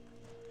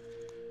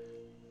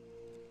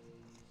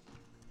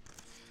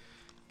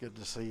Good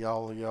to see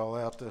all of y'all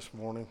out this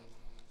morning.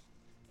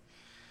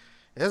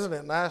 Isn't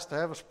it nice to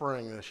have a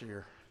spring this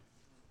year?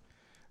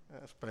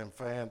 That's been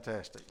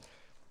fantastic.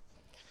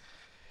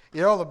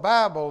 You know, the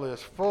Bible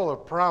is full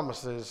of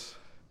promises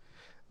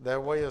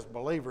that we as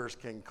believers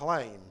can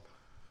claim.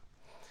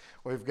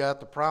 We've got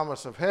the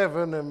promise of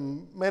heaven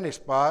in many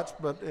spots,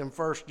 but in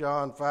 1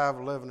 John 5,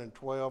 11, and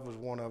 12 is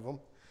one of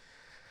them.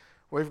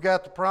 We've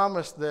got the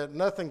promise that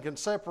nothing can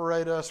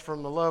separate us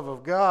from the love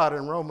of God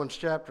in Romans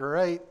chapter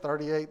 8,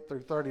 38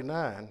 through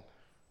 39.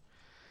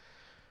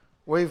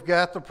 We've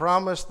got the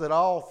promise that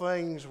all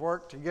things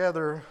work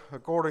together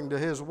according to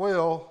His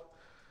will,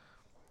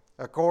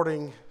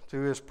 according to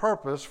His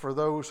purpose for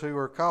those who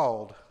are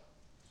called.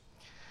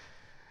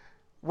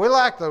 We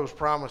like those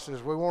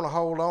promises. We want to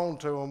hold on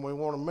to them. We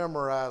want to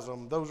memorize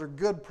them. Those are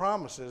good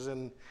promises,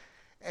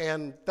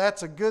 and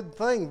that's a good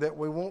thing that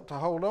we want to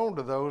hold on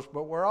to those,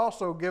 but we're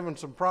also given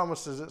some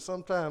promises that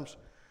sometimes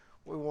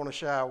we want to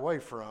shy away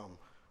from.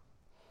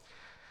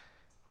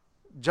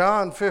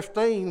 John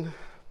 15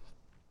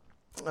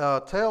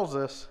 tells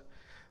us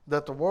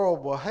that the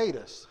world will hate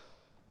us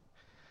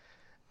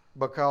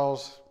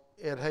because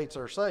it hates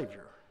our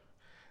Savior.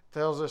 It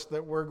tells us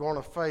that we're going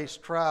to face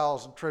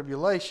trials and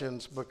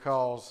tribulations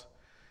because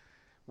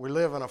we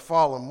live in a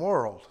fallen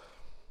world.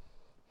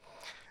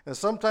 And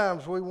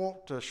sometimes we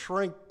want to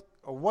shrink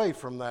away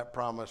from that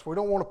promise. We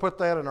don't want to put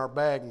that in our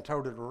bag and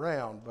tote it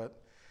around. But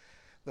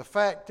the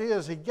fact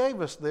is, He gave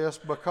us this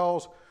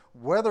because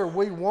whether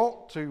we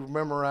want to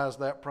memorize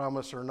that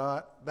promise or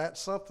not,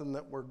 that's something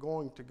that we're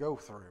going to go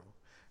through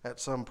at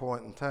some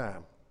point in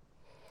time.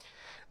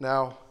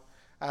 Now,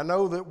 I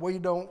know that we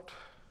don't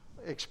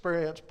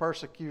experience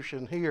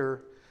persecution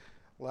here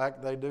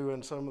like they do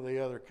in some of the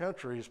other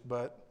countries,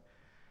 but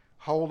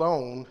hold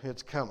on,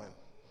 it's coming.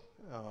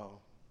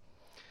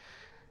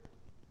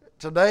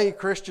 Today,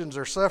 Christians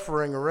are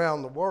suffering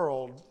around the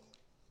world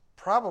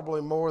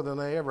probably more than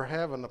they ever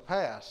have in the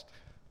past.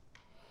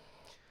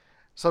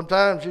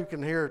 Sometimes you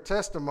can hear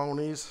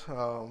testimonies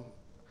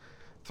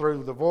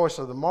through the Voice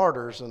of the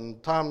Martyrs,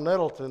 and Tom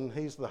Nettleton,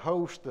 he's the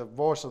host of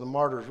Voice of the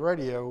Martyrs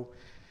Radio,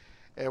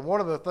 and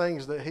one of the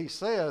things that he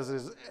says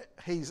is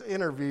he's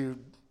interviewed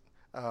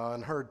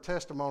and heard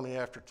testimony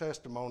after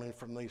testimony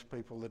from these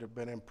people that have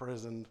been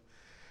imprisoned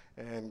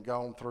and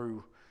gone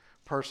through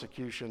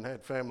persecution,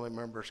 had family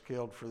members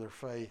killed for their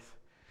faith.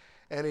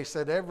 And he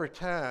said, every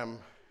time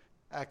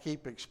I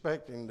keep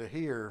expecting to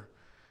hear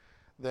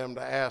them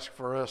to ask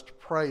for us to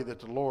pray that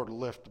the Lord will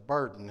lift the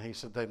burden. He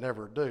said they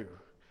never do.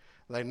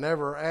 They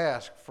never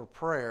ask for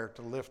prayer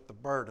to lift the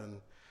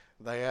burden.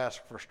 They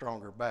ask for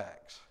stronger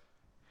backs.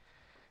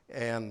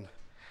 And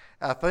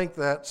I think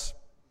that's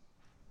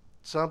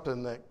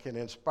something that can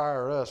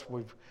inspire us.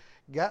 We've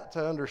got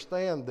to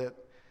understand that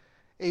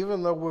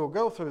even though we'll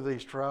go through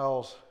these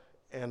trials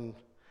and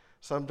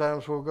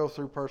sometimes we'll go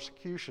through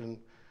persecution,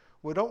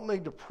 we don't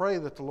need to pray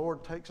that the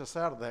Lord takes us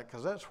out of that,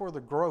 because that's where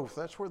the growth,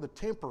 that's where the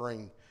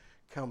tempering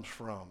comes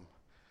from.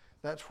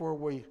 That's where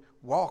we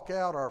walk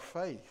out our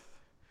faith.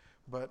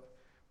 But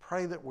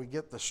pray that we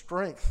get the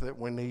strength that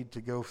we need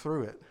to go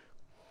through it.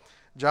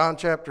 John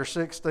chapter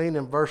 16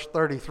 and verse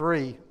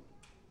 33.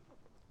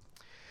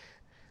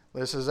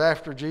 This is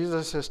after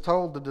Jesus has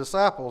told the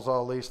disciples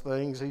all these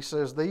things. He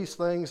says, "These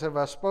things have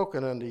I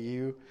spoken unto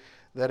you,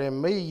 that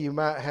in me you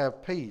might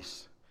have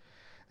peace.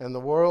 In the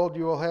world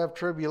you will have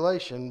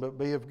tribulation, but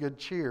be of good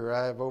cheer.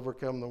 I have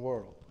overcome the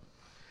world."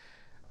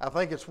 I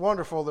think it's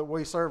wonderful that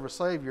we serve a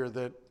Savior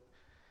that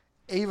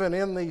even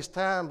in these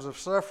times of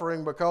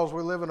suffering because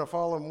we live in a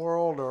fallen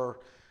world, or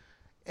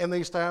in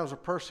these times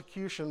of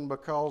persecution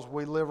because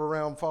we live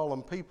around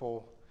fallen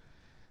people,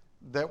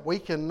 that we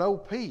can know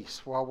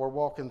peace while we're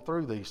walking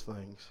through these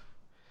things.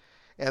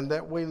 And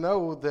that we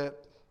know that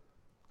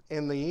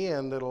in the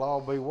end it'll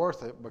all be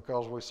worth it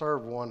because we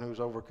serve one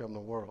who's overcome the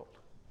world.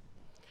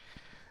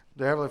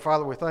 Dear Heavenly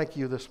Father, we thank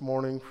you this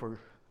morning for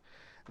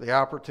the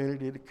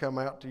opportunity to come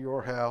out to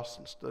your house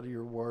and study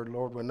your word.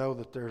 Lord, we know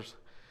that there's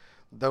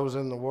those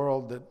in the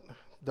world that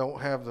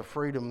don't have the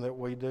freedom that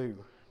we do.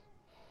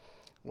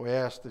 We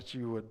ask that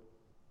you would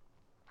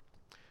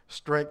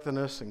strengthen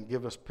us and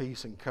give us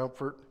peace and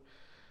comfort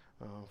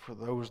for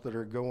those that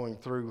are going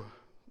through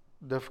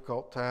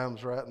difficult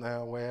times right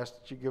now. We ask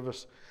that you give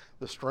us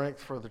the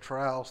strength for the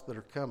trials that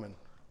are coming.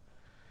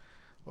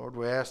 Lord,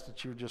 we ask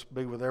that you just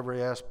be with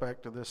every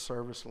aspect of this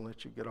service and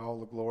let you get all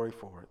the glory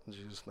for it. In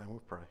Jesus' name we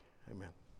pray. Amen.